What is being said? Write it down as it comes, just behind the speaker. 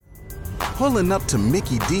Pulling up to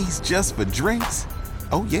Mickey D's just for drinks?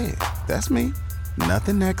 Oh yeah, that's me.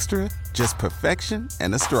 Nothing extra, just perfection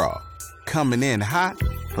and a straw. Coming in hot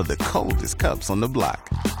for the coldest cups on the block.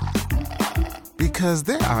 Because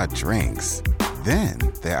there are drinks. Then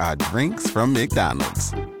there are drinks from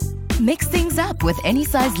McDonald's. Mix things up with any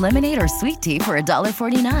size lemonade or sweet tea for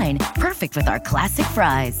 $1.49. Perfect with our classic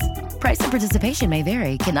fries. Price and participation may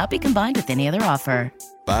vary. Cannot be combined with any other offer.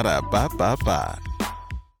 Ba-da-ba-ba-ba.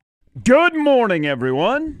 Good morning,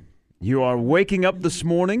 everyone. You are waking up this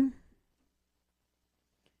morning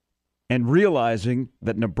and realizing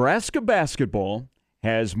that Nebraska basketball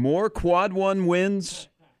has more Quad 1 wins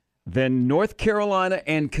than North Carolina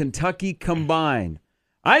and Kentucky combined.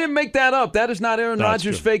 I didn't make that up. That is not Aaron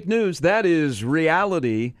Rodgers' fake news. That is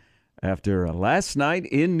reality after last night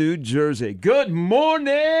in New Jersey. Good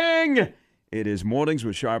morning. It is Mornings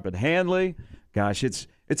with Sharp and Handley. Gosh, it's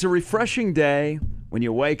a refreshing day when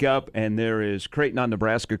you wake up and there is Creighton on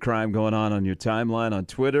Nebraska crime going on your timeline on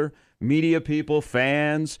Twitter, media people,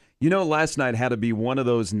 fans. You know, last night had to be one of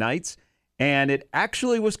those nights, and it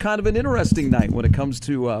actually was kind of an interesting night when it comes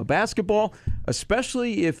to basketball,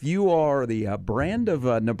 especially if you are the brand of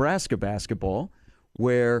Nebraska basketball,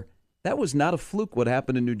 where that was not a fluke what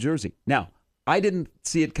happened in New Jersey. Now, I didn't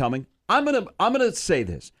see it coming. I'm gonna say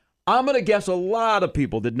this. I'm gonna guess a lot of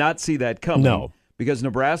people did not see that coming. No. Because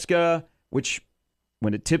Nebraska, which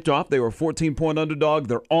when it tipped off, they were a 14-point underdog.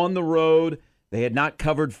 They're on the road. They had not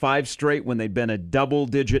covered 5 straight when they'd been a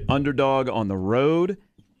double-digit underdog on the road.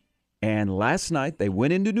 And last night, they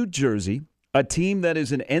went into New Jersey, a team that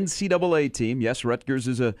is an NCAA team. Yes, Rutgers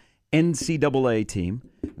is a NCAA team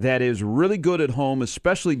that is really good at home,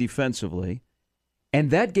 especially defensively.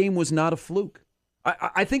 And that game was not a fluke.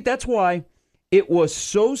 I think that's why it was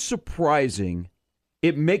so surprising.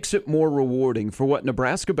 It makes it more rewarding for what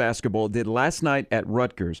Nebraska basketball did last night at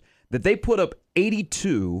Rutgers, that they put up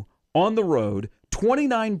 82 on the road,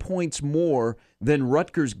 29 points more than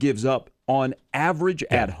Rutgers gives up on average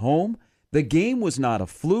at home. The game was not a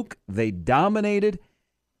fluke. They dominated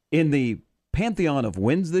in the pantheon of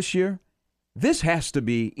wins this year. This has to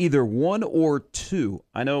be either 1 or 2.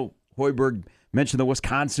 I know Hoiberg mentioned the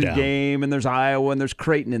Wisconsin game, and there's Iowa, and there's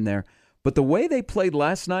Creighton in there. But the way they played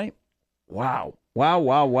last night, wow.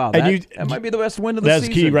 That might be the best win of the season.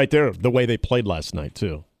 That's key right there, the way they played last night,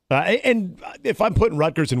 too. And if I'm putting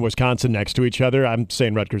Rutgers and Wisconsin next to each other, I'm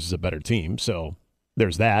saying Rutgers is a better team. So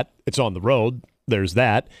there's that. It's on the road. There's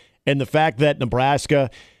that. And the fact that Nebraska,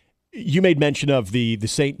 you made mention of the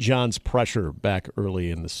St. John's pressure back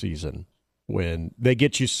early in the season. When they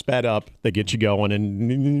get you sped up, they get you going,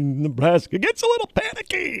 and Nebraska gets a little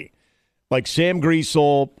panicky. Like Sam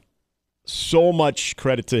Griesel, so much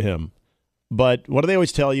credit to him. But what do they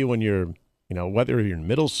always tell you when you're, whether you're in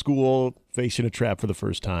middle school facing a trap for the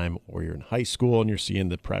first time or you're in high school and you're seeing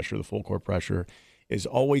the pressure, the full court pressure, is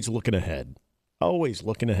always looking ahead. Always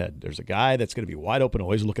looking ahead. There's a guy that's going to be wide open,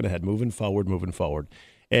 always looking ahead, moving forward.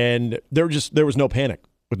 And there was no panic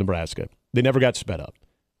with Nebraska. They never got sped up.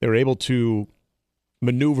 They were able to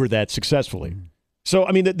maneuver that successfully. So,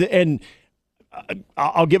 I mean, and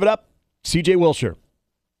I'll give it up. C.J. Wilshire.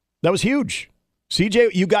 That was huge.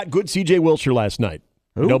 You got good C.J. Wilshire last night.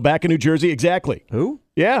 Who? Back in New Jersey. Exactly. Who?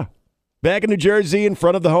 Yeah. Back in New Jersey in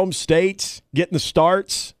front of the home state, getting the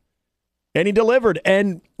starts. And he delivered.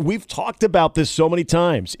 And we've talked about this so many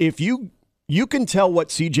times. If you can tell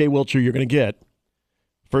what C.J. Wilshire you're going to get,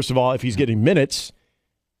 first of all, if he's getting minutes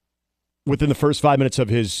within the first 5 minutes of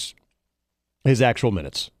his actual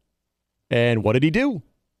minutes. And what did he do?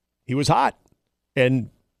 He was hot. And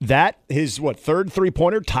his third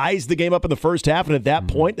three-pointer ties the game up in the first half. And at that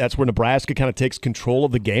point, that's where Nebraska kind of takes control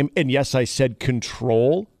of the game. And yes, I said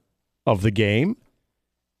control of the game.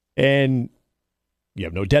 And you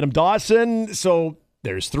have no Denham Dawson. So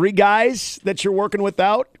there's 3 guys that you're working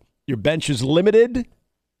without. Your bench is limited.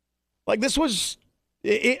 Like this was,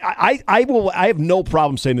 I have no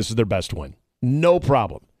problem saying this is their best win. No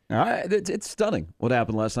problem. It's stunning what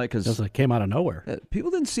happened last night because it came out of nowhere.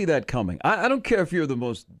 People didn't see that coming. I don't care if you're the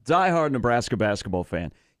most diehard Nebraska basketball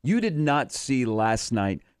fan. You did not see last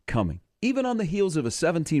night coming. Even on the heels of a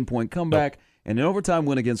 17-point comeback and an overtime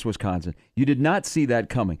win against Wisconsin, you did not see that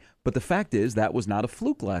coming. But the fact is that was not a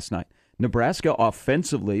fluke last night. Nebraska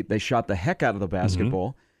offensively, they shot the heck out of the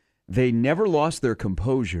basketball. They never lost their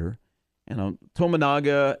composure.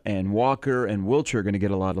 Tominaga and Walker and Wiltshire are going to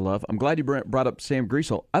get a lot of love. I'm glad you brought up Sam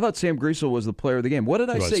Griesel. I thought Sam Griesel was the player of the game. What did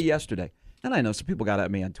I say yesterday? And I know some people got at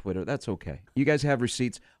me on Twitter. That's okay. You guys have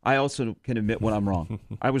receipts. I also can admit when I'm wrong.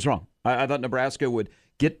 I was wrong. I thought Nebraska would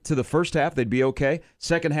get to the first half. They'd be okay.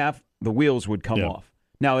 Second half, the wheels would come off.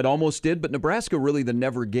 Now, it almost did, but Nebraska really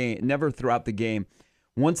never throughout the game.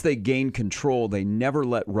 Once they gained control, they never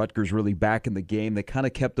let Rutgers really back in the game. They kind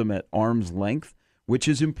of kept them at arm's length, which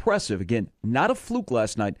is impressive. Again, not a fluke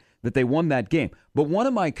last night that they won that game. But one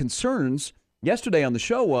of my concerns yesterday on the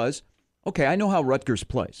show was, okay, I know how Rutgers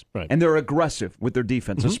plays. Right. And they're aggressive with their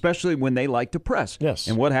defense, especially when they like to press. Yes.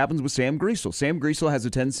 And what happens with Sam Griesel? Sam Griesel has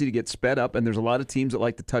a tendency to get sped up, and there's a lot of teams that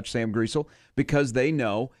like to touch Sam Griesel because they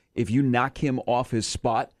know if you knock him off his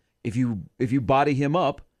spot, if you body him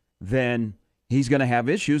up, then he's going to have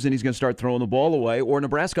issues and he's going to start throwing the ball away, or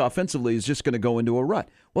Nebraska offensively is just going to go into a rut.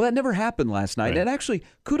 Well, that never happened last night. Right. And actually,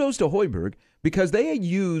 kudos to Hoiberg because they had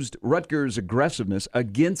used Rutgers' aggressiveness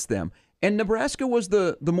against them, and Nebraska was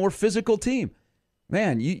the more physical team.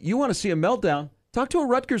 Man, you want to see a meltdown? Talk to a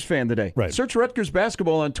Rutgers fan today. Right. Search Rutgers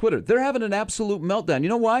basketball on Twitter. They're having an absolute meltdown. You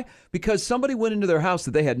know why? Because somebody went into their house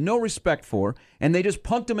that they had no respect for, and they just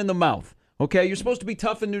punked them in the mouth. Okay, you're supposed to be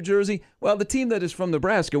tough in New Jersey. Well, the team that is from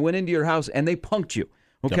Nebraska went into your house, and they punked you.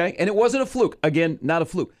 Okay, Yep. And it wasn't a fluke. Again, not a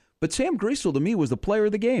fluke. But Sam Griesel, to me, was the player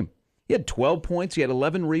of the game. He had 12 points. He had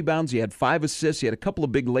 11 rebounds. He had 5 assists. He had a couple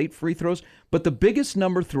of big late free throws. But the biggest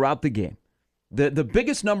number throughout the game, the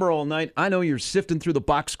biggest number all night, I know you're sifting through the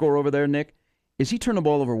box score over there, Nick, is he turned the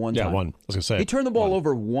ball over one time. Yeah, one. I was going to say. He turned the ball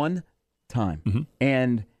over one time. Mm-hmm.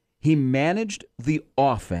 And he managed the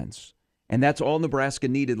offense. And that's all Nebraska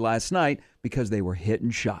needed last night because they were hitting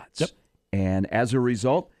shots. Yep. And as a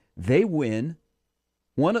result, they win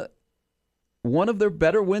one of their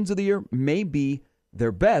better wins of the year, maybe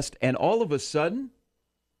their best. And all of a sudden,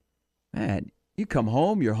 man, you come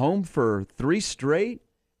home, you're home for 3 straight,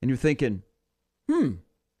 and you're thinking,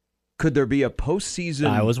 could there be a postseason?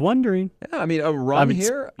 I was wondering. Yeah, I mean, a run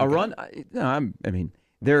here, a run.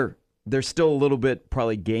 They're still a little bit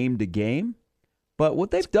probably game to game, but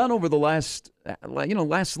what they've done over the last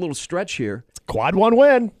little stretch here, It's quad 1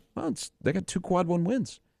 win. well, they got 2 quad 1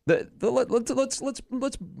 wins.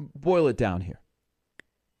 Let's boil it down here.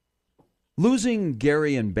 Losing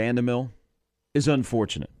Gary and Bandemill is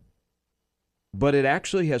unfortunate, but it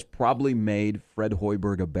actually has probably made Fred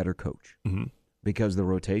Hoiberg a better coach. Mm-hmm. Because the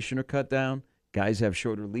rotation are cut down. Guys have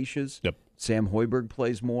shorter leashes. Yep. Sam Hoiberg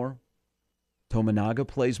plays more. Tominaga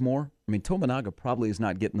plays more. I mean, Tominaga probably is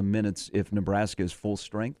not getting the minutes if Nebraska is full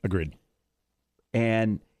strength. Agreed.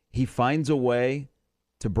 And he finds a way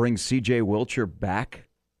to bring C.J. Wilcher back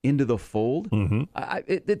into the fold. Mm-hmm.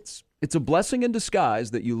 It's a blessing in disguise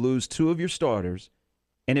that you lose 2 of your starters,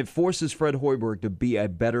 and it forces Fred Hoiberg to be a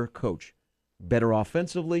better coach. Better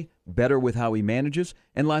offensively, better with how he manages.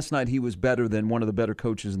 And last night he was better than one of the better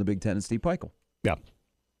coaches in the Big Ten, Steve Pikiell. Yeah.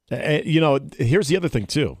 Here's the other thing,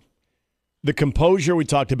 too. The composure we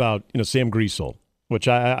talked about, Sam Griesel, which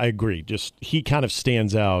I agree. Just he kind of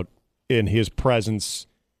stands out in his presence,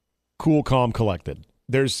 cool, calm, collected.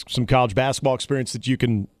 There's some college basketball experience that you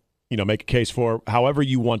can, make a case for. However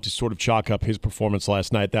you want to sort of chalk up his performance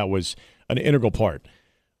last night, that was an integral part.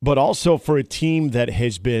 But also for a team that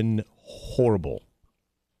has been horrible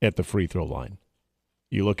at the free throw line.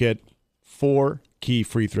 You look at 4 key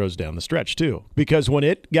free throws down the stretch, too. Because when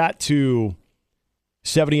it got to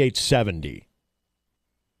 78-70,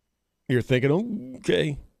 you're thinking,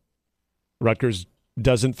 okay, Rutgers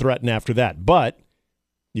doesn't threaten after that. But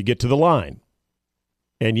you get to the line,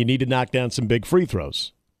 and you need to knock down some big free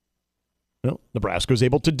throws. Well, Nebraska was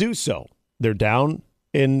able to do so. They're down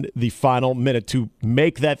in the final minute to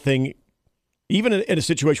make that thing. Even in a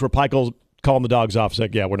situation where Pikiell's calling the dogs off, it's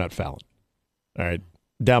like, yeah, we're not fouling. All right,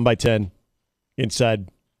 down by 10, inside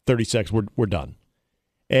 30 seconds, we're done.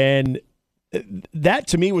 And that,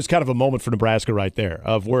 to me, was kind of a moment for Nebraska right there,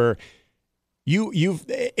 of where you've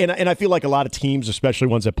and I feel like a lot of teams, especially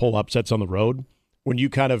ones that pull upsets on the road, when you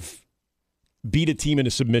kind of beat a team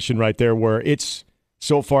into submission right there where it's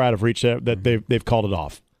so far out of reach that they've called it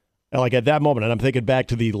off. And like at that moment, and I'm thinking back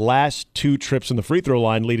to the last 2 trips in the free throw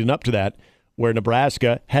line leading up to that, where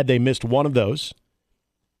Nebraska, had they missed one of those,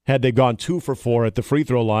 had they gone 2 for 4 at the free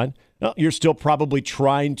throw line, well, you're still probably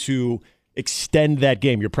trying to extend that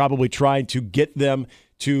game. You're probably trying to get them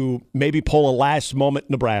to maybe pull a last-moment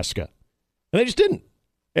Nebraska. And they just didn't.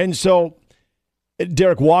 And so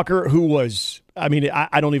Derek Walker, who was, I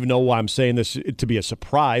don't even know why I'm saying this to be a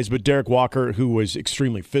surprise, but Derek Walker, who was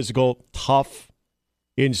extremely physical, tough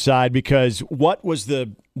inside, because what was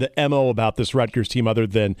the MO about this Rutgers team other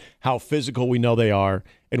than how physical we know they are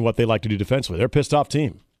and what they like to do defensively? They're a pissed-off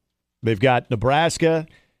team. They've got Nebraska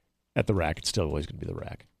at the rack. It's still always going to be the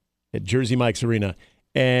rack. At Jersey Mike's Arena.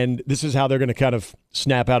 And this is how they're going to kind of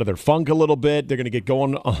snap out of their funk a little bit. They're going to get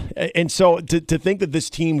going. And so to think that this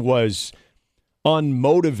team was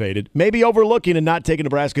unmotivated, maybe overlooking and not taking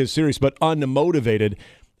Nebraska as serious, but unmotivated,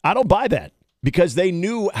 I don't buy that because they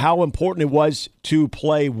knew how important it was to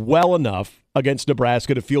play well enough against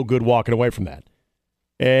Nebraska to feel good walking away from that.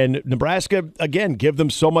 And Nebraska, again, give them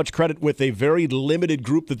so much credit with a very limited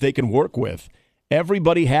group that they can work with.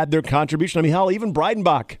 Everybody had their contribution. I mean, hell, even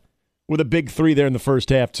Breidenbach with a big 3 there in the first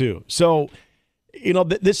half, too. So,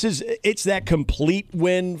 it's that complete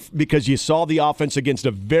win because you saw the offense against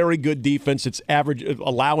a very good defense. It's average,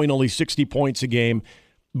 allowing only 60 points a game.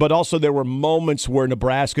 But also there were moments where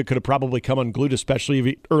Nebraska could have probably come unglued,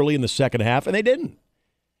 especially early in the second half, and they didn't.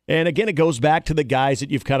 And again, it goes back to the guys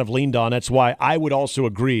that you've kind of leaned on. That's why I would also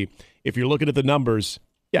agree, if you're looking at the numbers,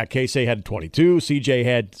 yeah, Casey had 22, CJ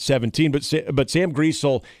had 17, but Sam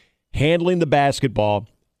Griesel handling the basketball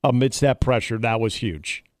amidst that pressure, that was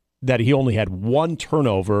huge. That he only had 1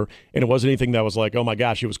 turnover, and it wasn't anything that was like, oh my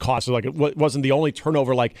gosh, it was costly. Like, it wasn't the only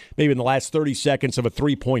turnover, like maybe in the last 30 seconds of a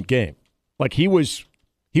 3-point game. Like, he was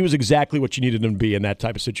exactly what you needed him to be in that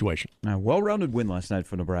type of situation. A well-rounded win last night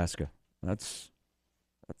for Nebraska. That's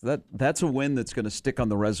a win that's going to stick on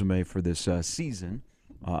the resume for this season.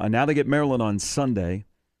 And now they get Maryland on Sunday,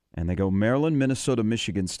 and they go Maryland, Minnesota,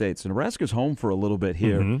 Michigan State. So Nebraska's home for a little bit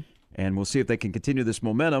here, and we'll see if they can continue this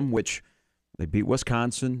momentum, which they beat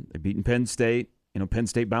Wisconsin. They've beaten Penn State. Penn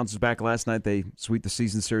State bounces back last night. They sweep the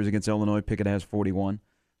season series against Illinois. Pickett has 41.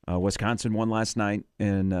 Wisconsin won last night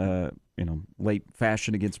in late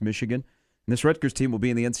fashion against Michigan. And this Rutgers team will be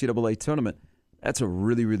in the NCAA tournament. That's a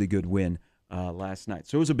really, really good win last night.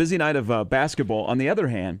 So it was a busy night of basketball. On the other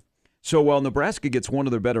hand, so while Nebraska gets one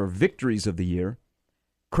of their better victories of the year,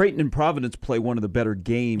 Creighton and Providence play one of the better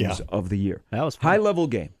games of the year. That was fun. High-level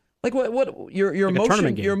game. Like what your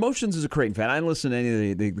like your emotions as a Creighton fan. I didn't listen to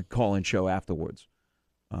any of the call-in show afterwards,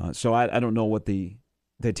 so I don't know what they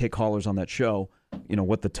take callers on that show.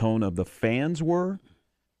 What the tone of the fans were,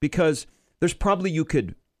 because there's probably you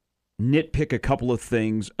could nitpick a couple of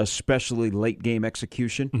things, especially late game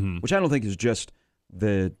execution, which I don't think is just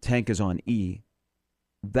the tank is on E.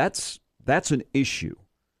 That's an issue.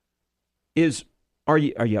 Are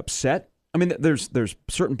you upset? I mean, there's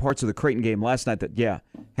certain parts of the Creighton game last night that,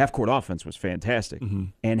 half-court offense was fantastic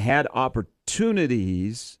and had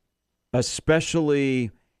opportunities,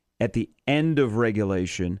 especially at the end of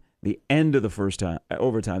regulation, the end of the first time,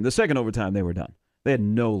 overtime. The second overtime, they were done. They had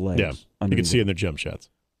no legs. Yeah, you can see in their jump shots.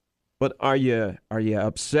 But are you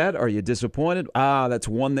upset? Are you disappointed? That's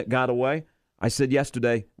one that got away. I said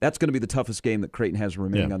yesterday, that's going to be the toughest game that Creighton has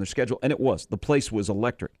remaining on their schedule, and it was. The place was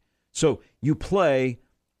electric. So you play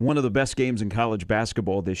one of the best games in college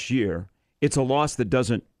basketball this year. It's a loss that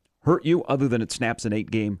doesn't hurt you other than it snaps an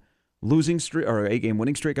 8-game losing streak or 8-game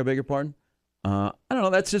winning streak, I beg your pardon. I don't know.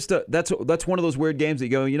 That's just that's one of those weird games that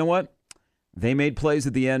you go, you know what? They made plays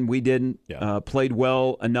at the end. We didn't. Played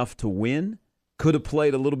well enough to win. Could have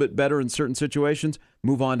played a little bit better in certain situations.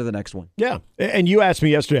 Move on to the next one. Yeah. And you asked me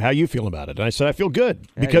yesterday how you feel about it. And I said I feel good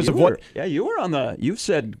because of what. Yeah, you were on the. You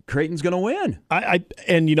said Creighton's going to win.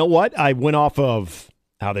 And you know what? I went off of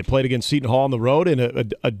how they played against Seton Hall on the road in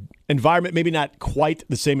a environment maybe not quite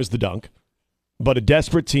the same as the Dunk, but a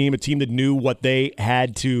desperate team, a team that knew what they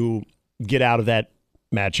had to get out of that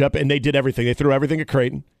matchup, and they did everything. They threw everything at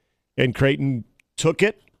Creighton, and Creighton took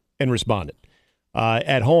it and responded.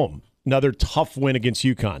 At home, another tough win against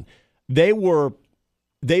UConn.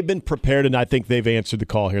 They've been prepared, and I think they've answered the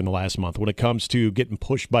call here in the last month when it comes to getting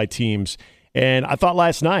pushed by teams. And I thought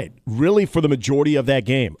last night, really for the majority of that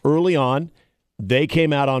game, early on, they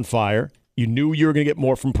came out on fire. You knew you were going to get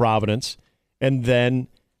more from Providence. And then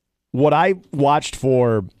what I watched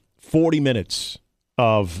for 40 minutes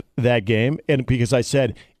of that game, and because I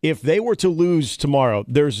said, if they were to lose tomorrow,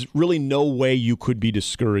 there's really no way you could be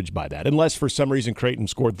discouraged by that, unless for some reason Creighton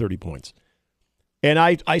scored 30 points. And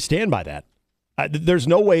I stand by that. There's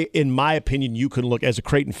no way, in my opinion, you can look as a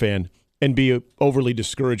Creighton fan and be overly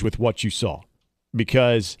discouraged with what you saw,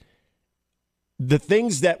 because the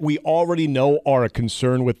things that we already know are a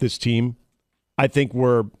concern with this team, I think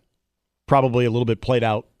were probably a little bit played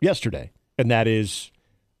out yesterday, and that is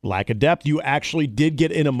lack of depth. You actually did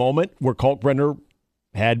get in a moment where Kalkbrenner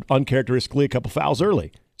had uncharacteristically a couple fouls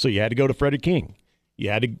early, so you had to go to Freddie King. You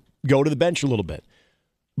had to go to the bench a little bit.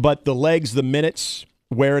 But the legs, the minutes,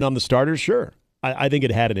 wearing on the starters, sure. I think it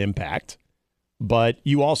had an impact. But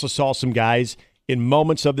you also saw some guys in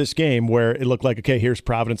moments of this game where it looked like, okay, here's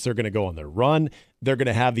Providence. They're going to go on their run. They're going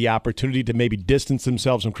to have the opportunity to maybe distance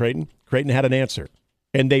themselves from Creighton. Creighton had an answer,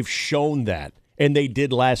 and they've shown that. And they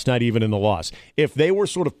did last night, even in the loss. If they were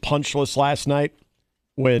sort of punchless last night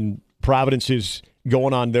when Providence is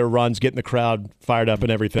going on their runs, getting the crowd fired up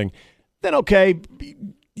and everything, then okay,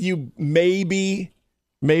 you maybe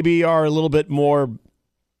are a little bit more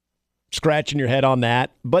scratching your head on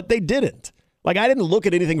that, but they didn't. Like, I didn't look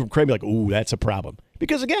at anything from Creighton like, ooh, that's a problem.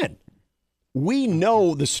 Because, again, we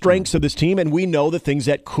know the strengths of this team, and we know the things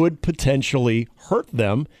that could potentially hurt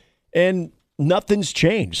them, and nothing's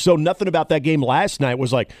changed. So nothing about that game last night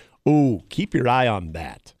was like, ooh, keep your eye on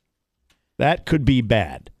that. That could be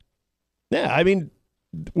bad. Yeah, I mean,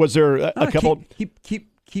 was there a couple?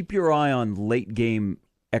 Keep your eye on late game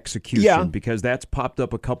execution because that's popped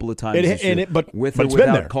up a couple of times this year, with or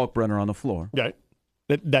without Kalkbrenner on the floor. Right,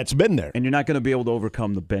 that's been there, and you're not going to be able to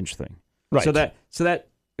overcome the bench thing. Right. So that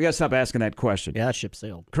we got to stop asking that question. Yeah, that ship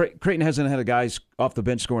sailed. Creighton hasn't had a guys off the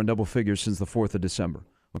bench scoring double figures since the 4th of December.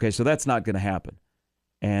 Okay, so that's not going to happen,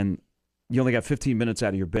 and you only got 15 minutes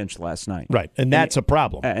out of your bench last night. Right, and that's a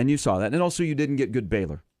problem. And you saw that, and also you didn't get good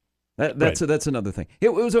Baylor. That's another thing. It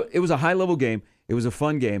was a high level game. It was a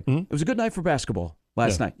fun game. Mm-hmm. It was a good night for basketball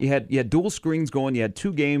last night. You had dual screens going. You had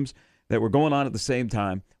 2 games that were going on at the same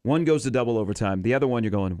time. One goes to double overtime. The other one, you're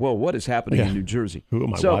going, whoa, what is happening in New Jersey? Who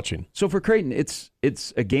am I watching? So for Creighton, it's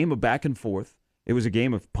a game of back and forth. It was a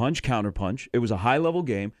game of punch, counter punch. It was a high level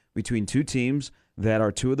game between 2 teams that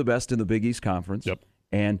are 2 of the best in the Big East Conference. Yep.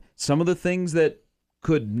 And some of the things that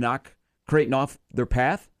could knock Creighton off their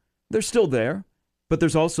path, they're still there. But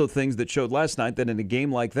there's also things that showed last night that in a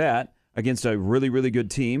game like that, against a really, really good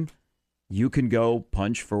team, you can go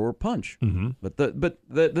punch for punch. Mm-hmm. But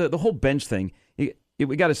the whole bench thing,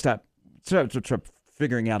 we got to stop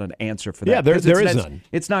figuring out an answer for that. Yeah, there is none.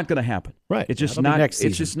 It's not going to happen. Right. It's just not.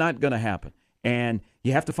 It's just not going to happen. And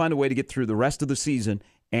you have to find a way to get through the rest of the season.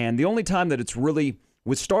 And the only time that it's really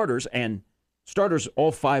with starters, and starters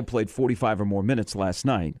all 5 played 45 or more minutes last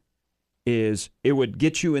night, is it would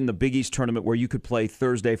get you in the Big East tournament where you could play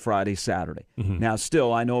Thursday, Friday, Saturday. Mm-hmm. Now,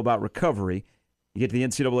 still, I know about recovery. You get to the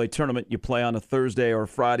NCAA tournament, you play on a Thursday or a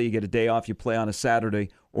Friday, you get a day off, you play on a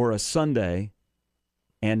Saturday or a Sunday,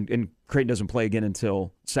 and Creighton doesn't play again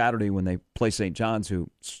until Saturday when they play St. John's, who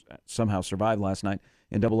somehow survived last night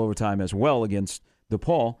in double overtime as well against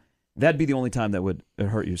DePaul. That'd be the only time that would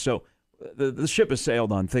hurt you. So the ship has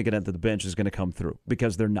sailed on thinking that the bench is going to come through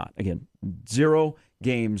because they're not. Again, 0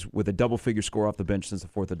 games with a double-figure score off the bench since the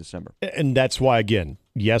 4th of December. And that's why, again,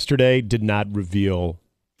 yesterday did not reveal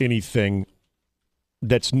anything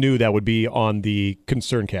that's new that would be on the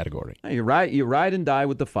concern category. You ride and die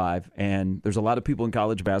with the 5, and there's a lot of people in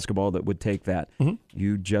college basketball that would take that. Mm-hmm.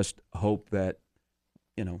 You just hope that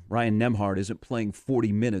Ryan Nembhard isn't playing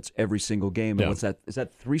 40 minutes every single game. And what's that? Is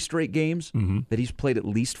that 3 straight games that he's played at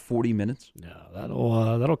least 40 minutes?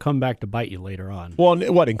 No, that'll come back to bite you later on. Well,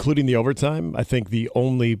 including the overtime? I think the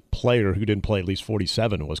only player who didn't play at least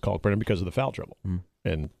 47 was Kalkbrenner because of the foul trouble.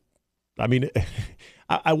 And I mean,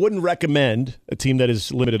 I wouldn't recommend a team that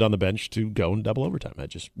is limited on the bench to go in double overtime. I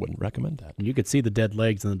just wouldn't recommend that. And you could see the dead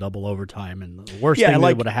legs in the double overtime, and the worst thing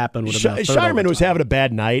that would have happened would have been Shireman was having a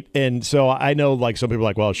bad night, and so I know some people are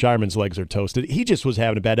like, well, Shireman's legs are toasted. He just was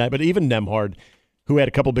having a bad night, but even Nembhard, who had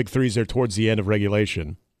a couple big threes there towards the end of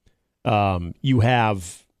regulation, you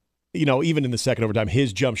have, even in the second overtime,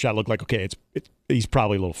 his jump shot looked like, okay, he's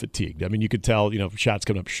probably a little fatigued. I mean, you could tell, shots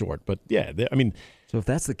coming up short, but yeah, So if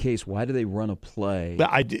that's the case, why do they run a play?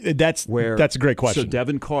 That's a great question. So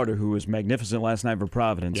Devin Carter, who was magnificent last night for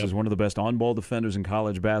Providence, is one of the best on-ball defenders in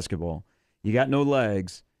college basketball. You got no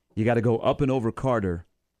legs. You got to go up and over Carter.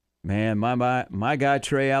 Man, my guy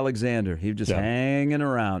Trey Alexander, he was just hanging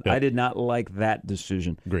around. I did not like that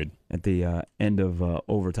decision. Agreed. At the end of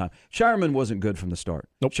overtime. Shireman wasn't good from the start.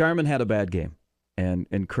 Nope. Shireman had a bad game.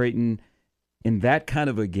 And Creighton, in that kind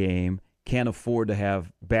of a game, can't afford to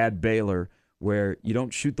have bad Baylor where you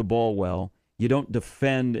don't shoot the ball well, you don't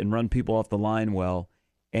defend and run people off the line well,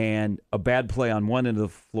 and a bad play on one end of the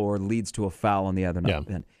floor leads to a foul on the other. Yeah.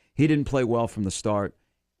 And he didn't play well from the start.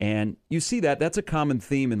 And you see that's a common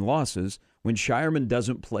theme in losses. When Shireman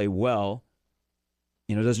doesn't play well,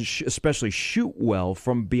 doesn't especially shoot well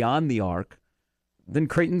from beyond the arc, then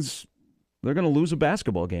they're going to lose a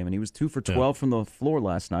basketball game. And he was 2 for 12 from the floor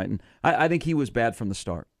last night. And I think he was bad from the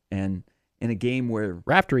start. And in a game where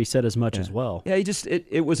Raftery said as much as well. Yeah,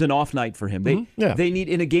 it was an off night for him. They need,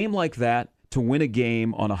 in a game like that, to win a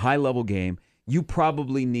game on a high level game, you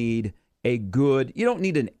probably need you don't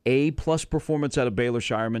need an A+ performance out of Baylor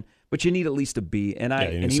Shireman, but you need at least a B.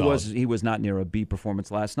 And he was not near a B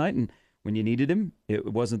performance last night, and when you needed him,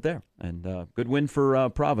 it wasn't there. And good win for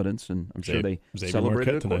Providence, and I'm sure they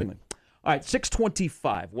celebrated it accordingly. All right,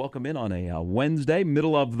 6:25. Welcome in on a Wednesday,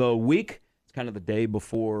 middle of the week. It's kind of the day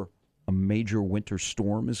before a major winter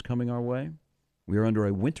storm is coming our way. We are under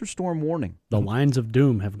a winter storm warning. The lines of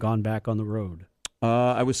doom have gone back on the road.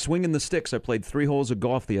 I was swinging the sticks. I played 3 holes of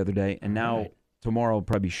golf the other day, and now tomorrow I'll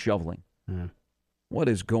probably be shoveling. Yeah. What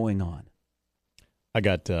is going on? I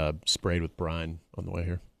got sprayed with brine on the way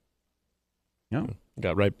here. Yeah.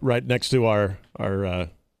 Got right next to our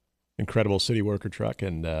incredible city worker truck,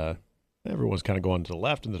 and everyone's kind of going to the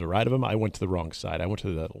left and to the right of him. I went to the wrong side. I went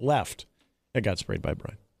to the left and got sprayed by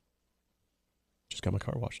brine. Just got my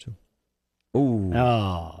car washed, too. Ooh.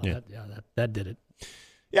 Oh, Yeah. that did it.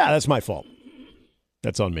 Yeah, that's my fault.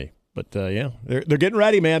 That's on me. But, yeah, they're getting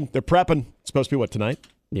ready, man. They're prepping. It's supposed to be, what, tonight?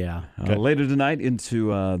 Yeah. Later tonight into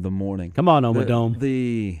the morning. Come on, Omadome.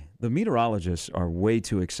 The meteorologists are way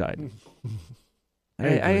too excited.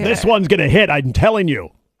 This one's going to hit, I'm telling you.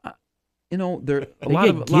 You know, They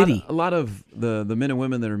get giddy. a lot of the men and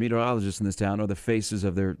women that are meteorologists in this town are the faces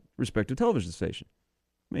of their respective television station.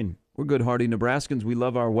 I mean, we're good, hardy Nebraskans. We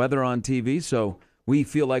love our weather on TV, so we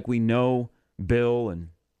feel like we know Bill and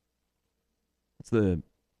what's the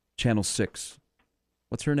Channel 6?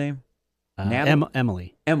 What's her name?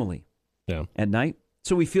 Emily. Emily. Yeah. At night.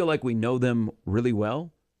 So we feel like we know them really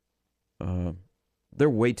well. They're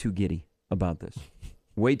way too giddy about this.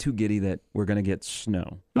 Way too giddy that we're going to get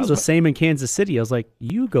snow. It was the same in Kansas City. I was like,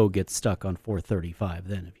 you go get stuck on 435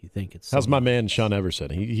 then if you think it's... How's my man Sean Everson?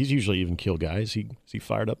 He's usually even keel guy. Is he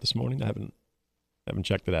fired up this morning? I haven't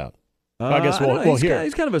checked it out. I guess we'll hear.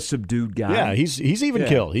 He's kind of a subdued guy. Yeah, he's even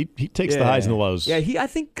keel. He takes the highs and the lows. Yeah, I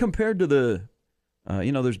think compared to the,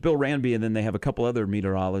 there's Bill Ranby and then they have a couple other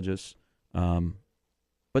meteorologists.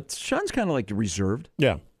 But Sean's kind of like reserved.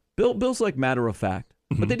 Yeah. Bill's like matter of fact,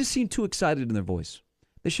 but they just seem too excited in their voice.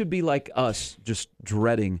 They should be like us, just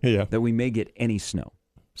dreading that we may get any snow.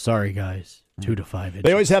 Sorry, guys. 2 to 5 inches.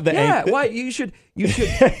 They always have the Why you should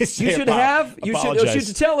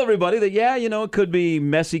tell everybody that it could be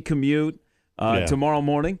messy commute tomorrow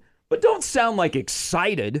morning, but don't sound like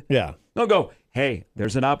excited. Yeah. Don't go, hey,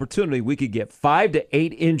 there's an opportunity we could get 5 to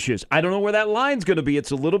 8 inches. I don't know where that line's going to be.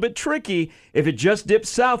 It's a little bit tricky. If it just dips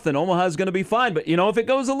south, then Omaha's going to be fine. But, if it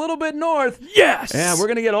goes a little bit north, yes, yeah, we're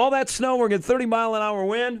going to get all that snow. We're going to get 30-mile-an-hour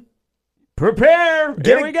wind. Prepare.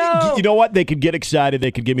 Here we go. You know what? They could get excited.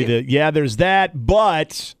 They could give me there's that,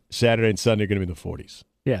 but Saturday and Sunday are going to be in the 40s.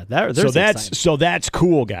 Yeah, that's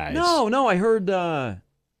cool, guys. No, I heard, I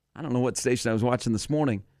don't know what station I was watching this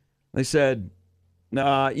morning. They said,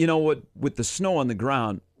 with the snow on the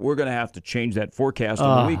ground, we're going to have to change that forecast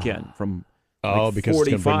on the weekend from because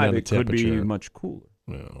 45. It could be much cooler.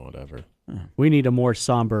 Whatever. We need a more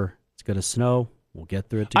somber. It's going to snow. We'll get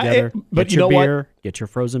through it together. But get you your know beer, what? Get your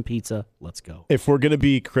frozen pizza. Let's go. If we're going to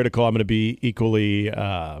be critical, I'm going to be equally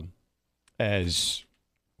as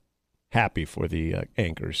happy for the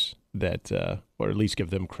anchors that, or at least give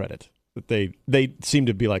them credit that they seem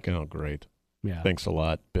to be like, oh, great. Yeah. Thanks a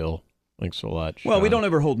lot, Bill. Thanks a lot, Sean. Well, we don't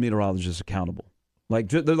ever hold meteorologists accountable. Like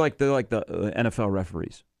they're like the NFL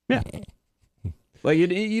referees. Yeah. Like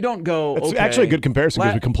you don't go. It's okay, actually a good comparison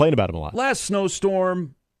because we complain about them a lot. Last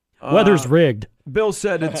snowstorm, weather's rigged. Bill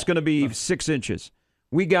said it's going to be 6 inches.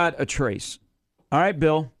 We got a trace. All right,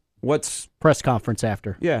 Bill. What's press conference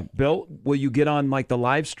after? Yeah, Bill. Will you get on like the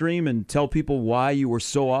live stream and tell people why you were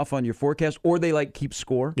so off on your forecast, or they like keep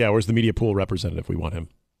score? Yeah, where's the media pool representative? We want him.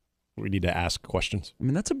 We need to ask questions. I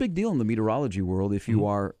mean, that's a big deal in the meteorology world if you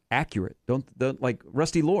are accurate. Don't like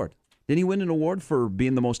Rusty Lord. Didn't he win an award for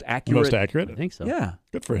being the most accurate? Most accurate? I think so. Yeah.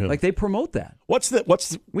 Good for him. Like they promote that.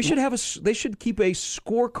 We should have they should keep a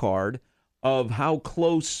scorecard of how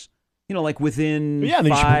close, like within they should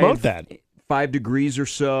promote that. 5 degrees or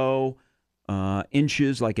so,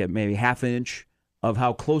 inches, like at maybe half inch of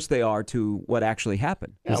how close they are to what actually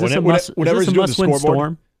happened. Is this a must-win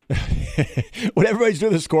storm? When everybody's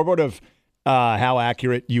doing the scoreboard of how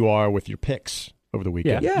accurate you are with your picks over the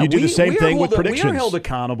weekend. Yeah, you do the same thing with predictions. We are held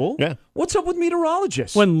accountable. Yeah. What's up with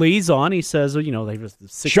meteorologists? When Lee's on, he says, they was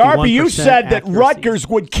 61% Sharpie, you said that accuracy. Rutgers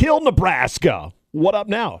would kill Nebraska. What up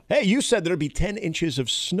now? Hey, you said there'd be 10 inches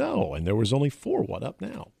of snow, and there was only 4. What up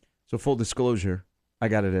now? So full disclosure, I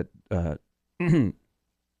got it at when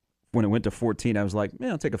it went to 14. I was like,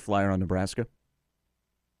 I'll take a flyer on Nebraska.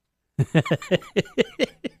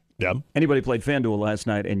 Yeah. Anybody played FanDuel last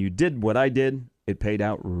night and you did what I did, it paid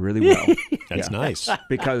out really well. That's nice.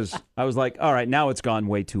 Because I was like, all right, now it's gone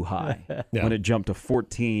way too high. Yeah. When it jumped to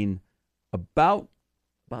 14 about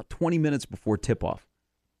 20 minutes before tip-off.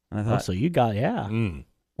 And I thought, so you got,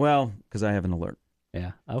 well, because I have an alert.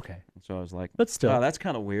 Yeah, okay. So I was like, but still. That's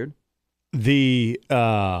kind of weird. The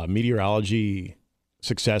meteorology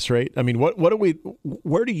success rate, I mean,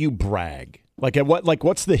 where do you brag?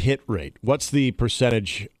 What's the hit rate? What's the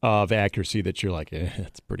percentage of accuracy that you're like,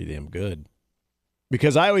 that's pretty damn good?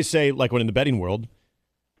 Because I always say, like when in the betting world,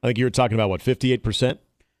 I think you were talking about, 58%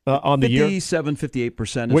 on the year? 57,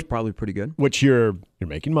 58% is probably pretty good. Which you're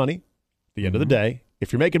making money. the end of the day,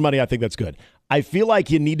 if you're making money, I think that's good. I feel like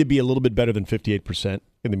you need to be a little bit better than 58%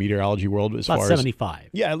 in the meteorology world as About far 75.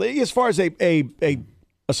 as far as a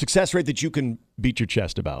success rate that you can beat your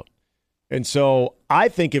chest about. And so I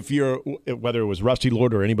think if you're, whether it was Rusty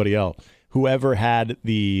Lord or anybody else, whoever had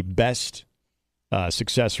the best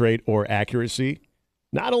success rate or accuracy,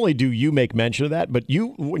 not only do you make mention of that, but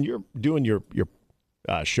you, when you're doing your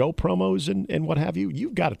show promos and what have you,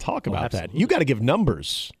 you've got to talk about that. You got to give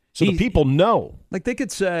numbers so the people know. Like they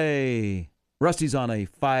could say Rusty's on a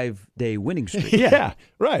 5-day winning streak. Yeah,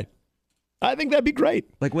 right. I think that'd be great.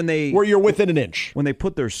 Like when they where you're within an inch. When they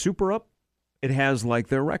put their super up, it has like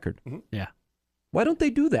their record. Yeah. Why don't they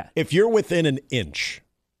do that? If you're within an inch.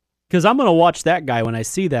 Because I'm going to watch that guy when I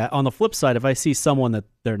see that. On the flip side, if I see someone that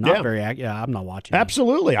they're not very accurate, I'm not watching.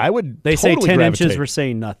 Absolutely. I would They totally say 10 gravitate. inches, we're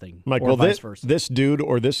saying nothing. Like, or well, vice versa. this dude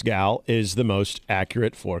or this gal is the most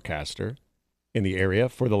accurate forecaster in the area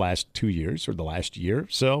for the last 2 years or the last year.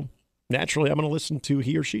 So naturally, I'm going to listen to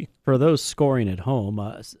he or she. For those scoring at home,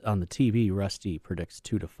 on the TV, Rusty predicts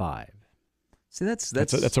 2 to 5. See, that's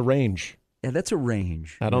a range. Yeah, that's a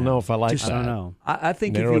range. I don't know if I like that. I don't know. I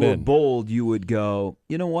think Narrow if you it were in. bold, you would go,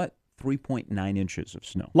 you know what? 3.9 inches of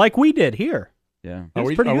snow. Like we did here. Yeah. It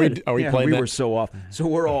was pretty good. Are we Yeah, playing we that? were so off. So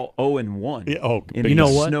we're all 0-1 Yeah, in You know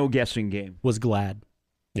the what? snow guessing game. Was glad.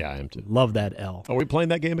 Yeah, I am too. Love that L. Are we playing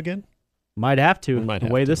that game again? Might have to. We might the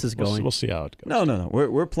have way to. this is going. We'll see how it goes. No.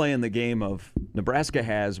 We're playing the game of Nebraska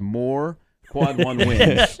has more quad one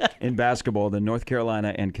wins in basketball than North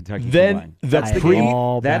Carolina and Kentucky Then combined. the That's the pre- game.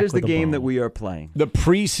 All That back is the with a game bone. that we are playing. The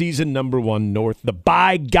preseason number one the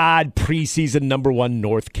by God preseason number one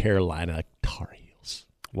North Carolina Tar Heels.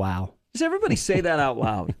 Wow. Does everybody say that out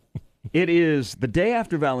loud? It is the day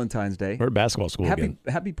after Valentine's Day. We're at basketball school again.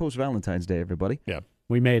 Happy post Valentine's Day, everybody. Yeah.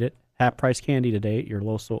 We made it. Half price candy today at your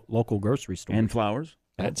local grocery store. And flowers.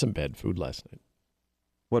 I had some bad food last night.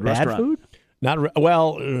 What Bad restaurant? food? I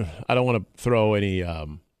don't want to throw any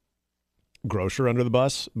grocer under the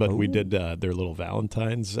bus, but we did their little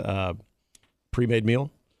Valentine's pre-made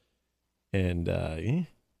meal, and a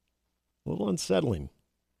little unsettling.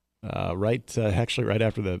 Actually, right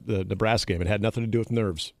after the Nebraska game, it had nothing to do with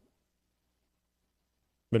nerves.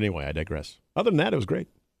 But anyway, I digress. Other than that, it was great.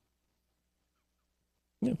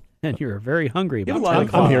 Yeah, And you're very hungry You have about a lot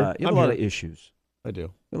of, I'm here. You have I'm a lot here. of issues. I do.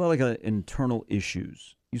 You have a lot of internal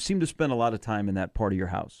issues. You seem to spend a lot of time in that part of your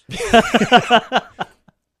house.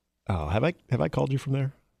 Oh, have I called you from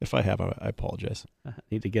there? If I have, I apologize. I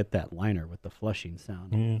need to get that liner with the flushing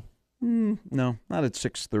sound. Yeah. No, not at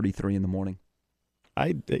 6:33 in the morning.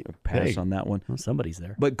 Pass Hey, on that one. Well, somebody's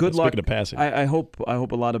there. But good luck. Speaking of passing, I hope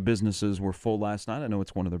a lot of businesses were full last night. I know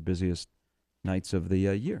it's one of their busiest nights of the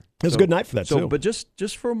year. it was a good night for that So, too. but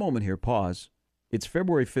just for a moment here, pause. It's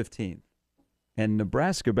February 15th, and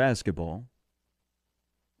Nebraska basketball,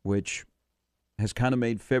 which has kind of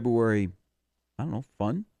made February, I don't know,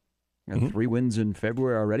 fun. Got 3 wins in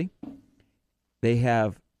February already. They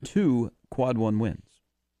have 2 quad one wins.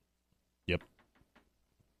 Yep.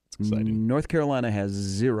 It's exciting. North Carolina has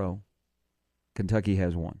 0. Kentucky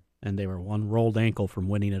has 1. And they were one rolled ankle from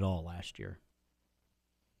winning it all last year.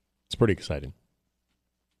 It's pretty exciting.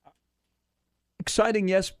 Exciting,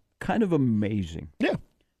 yes. Kind of amazing. Yeah.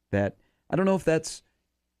 That I don't know if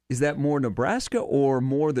is that more Nebraska or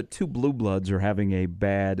more the 2 blue bloods are having a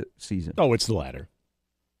bad season. Oh, it's the latter.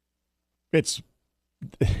 It's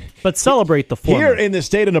But celebrate the former. here in the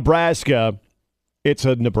state of Nebraska. It's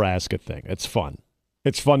a Nebraska thing. It's fun.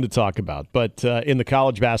 It's fun to talk about. But in the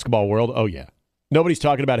college basketball world, oh yeah, nobody's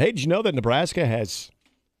talking about. Hey, did you know that Nebraska has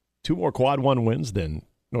 2 more quad one wins than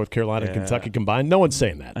North Carolina and Kentucky combined? No one's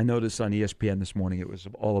saying that. I noticed on ESPN this morning it was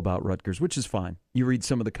all about Rutgers, which is fine. You read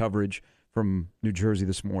some of the coverage from New Jersey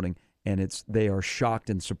this morning, and they are shocked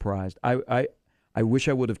and surprised. I wish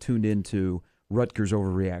I would have tuned into Rutgers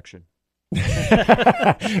overreaction.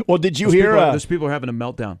 Well, did you Those hear? those people are having a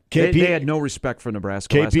meltdown. KP They had no respect for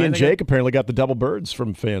Nebraska. last KP night. and They Jake apparently got the double birds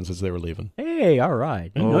from fans as they were leaving. Hey, all right.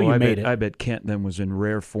 You got- know you I made bet, it. I bet Kent then was in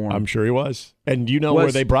rare form. I'm sure he was. And you know where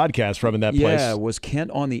Was- they broadcast from in that place? Yeah, was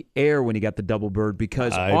Kent on the air when he got the double bird?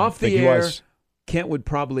 Because I off think the he air, was. Kent would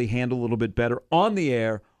probably handle a little bit better. On the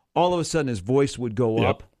air, all of a sudden his voice would go Yep,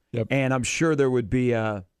 up, yep. and I'm sure there would be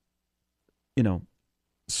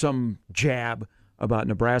some jab about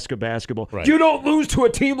Nebraska basketball. Right. You don't lose to a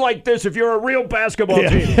team like this if you're a real basketball Yeah.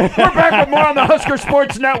 team. We're back with more on the Husker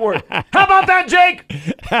Sports Network. How about that, Jake?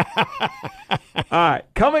 All right,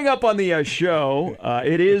 coming up on the show,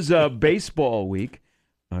 it is baseball week.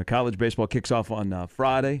 College baseball kicks off on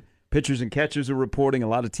Friday. Pitchers and catchers are reporting. A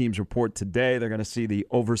lot of teams report today. They're going to see the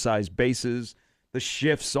oversized bases, the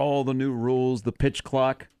shifts, all the new rules, the pitch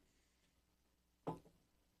clock.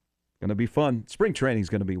 Going to be fun. Spring training is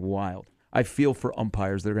going to be wild. I feel for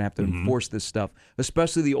umpires that are going to have to enforce this stuff,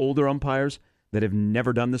 especially the older umpires that have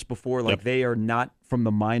never done this before. Like they are not from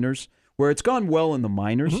the minors, where it's gone well in the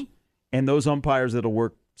minors, and those umpires that'll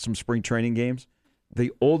work some spring training games.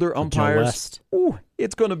 The older umpires,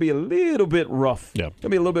 it's going to be a little bit rough. Yeah. It's going to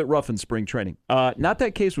be a little bit rough in spring training. Not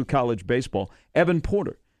that case with college baseball. Evan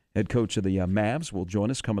Porter, head coach of the Mavs, will join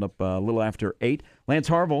us coming up a little after 8. Lance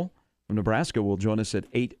Harville from Nebraska will join us at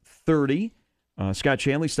 8:30. Scott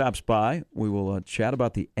Shanley stops by. We will chat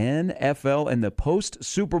about the NFL and the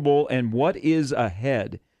post-Super Bowl and what is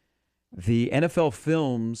ahead. The NFL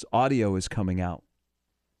Films audio is coming out.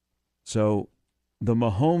 So the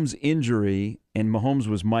Mahomes injury, and Mahomes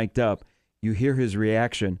was mic'd up, you hear his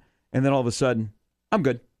reaction, and then all of a sudden, I'm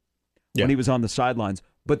good, when he was on the sidelines.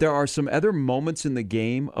 But there are some other moments in the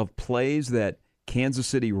game of plays that Kansas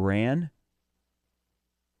City ran.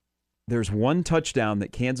 There's one touchdown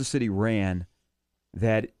that Kansas City ran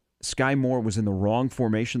that Sky Moore was in the wrong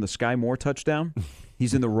formation, the Sky Moore touchdown.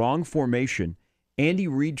 He's in the wrong formation. Andy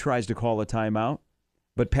Reid tries to call a timeout,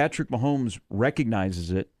 but Patrick Mahomes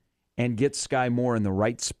recognizes it and gets Sky Moore in the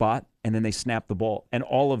right spot, and then they snap the ball. And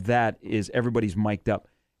all of that is everybody's mic'd up.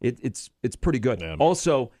 It's pretty good. Man.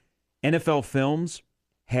 Also, NFL Films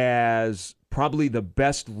has probably the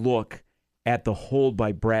best look at the hold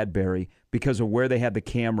by Bradbury because of where they had the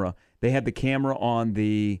camera. They had the camera on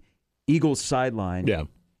the Eagles sideline,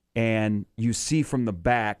 and you see from the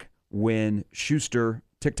back when Schuster,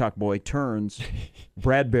 TikTok boy, turns,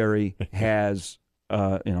 Bradbury has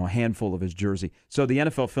a handful of his jersey. So the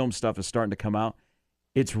NFL film stuff is starting to come out.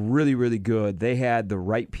 It's really, really good. They had the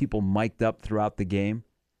right people mic'd up throughout the game.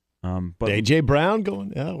 But A.J. Brown going,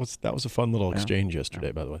 that was a fun little exchange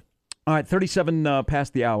yesterday, by the way. All right, 37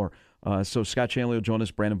 past the hour. So Scott Shanley will join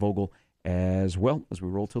us, Brandon Vogel, as well as we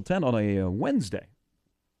roll till 10 on a Wednesday.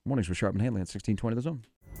 Mornings with Sharp and Hanley at 1620 The Zone.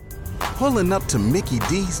 Pulling up to Mickey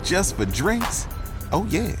D's just for drinks? Oh,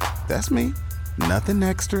 yeah, that's me. Nothing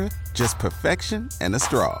extra, just perfection and a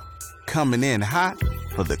straw. Coming in hot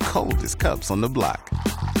for the coldest cups on the block.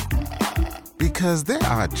 Because there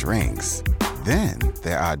are drinks. Then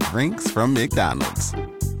there are drinks from McDonald's.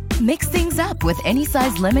 Mix things up with any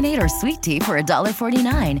size lemonade or sweet tea for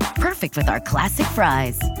 $1.49. Perfect with our classic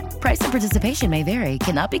fries. Price and participation may vary.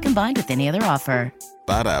 Cannot be combined with any other offer.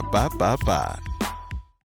 Ba-da-ba-ba-ba.